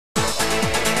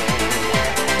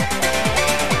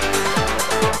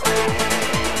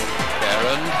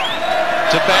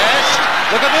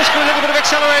Look at this, with a little bit of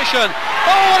acceleration.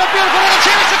 Oh, what a beautiful little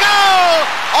chance to go!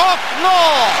 Off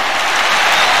Law.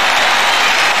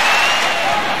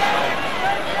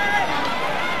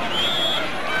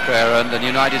 And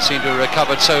United seem to have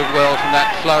recovered so well from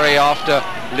that flurry after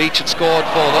Leach had scored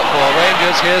for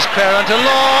Rangers. Here's Crerand to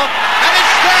Law, and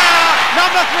it's there!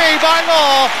 Number 3 by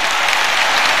Law.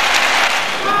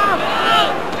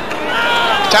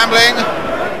 Tambling.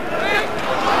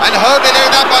 And Hoadley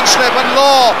doing that one slip, and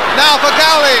Law now for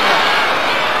Gowling.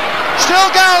 Still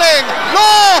Gowling.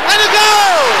 Law, and a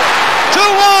goal!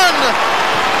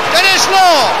 2-1. Denis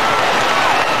Law.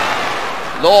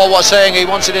 Law was saying he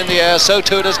wants it in the air, so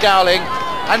too does Gowling.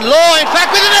 And Law, in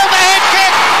fact, with an overhead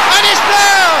kick, and it's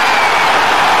there!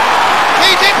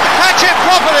 He didn't catch it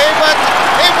properly, but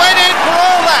it went in for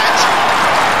all that.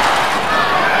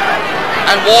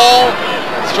 And Wall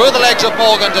through the legs of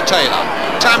Morgan to Taylor.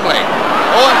 Tambling.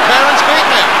 Oh, and Crerand's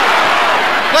beaten him.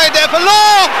 Played there for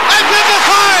Law, and number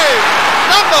 5!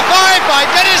 Number 5 by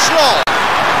Denis Law.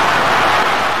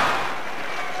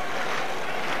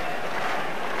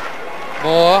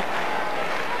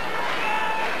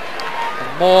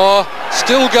 Moore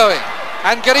still going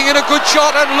and getting in a good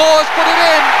shot, and Law's put it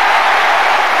in.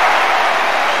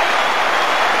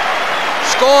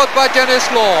 Scored by Denis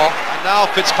Law. And now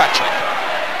Fitzpatrick.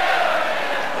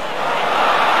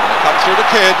 Come through the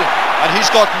Kidd, and he's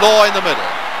got Law in the middle.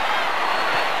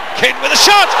 Kidd with a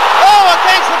shot. Oh,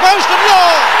 against the post of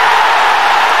Law.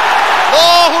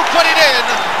 Law who put it in.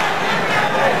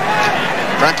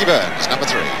 Frankie Burns, number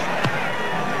 3.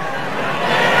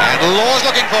 And Law's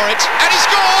looking for it, and he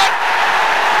scored!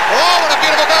 Oh, what a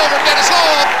beautiful goal from Denis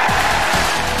Law!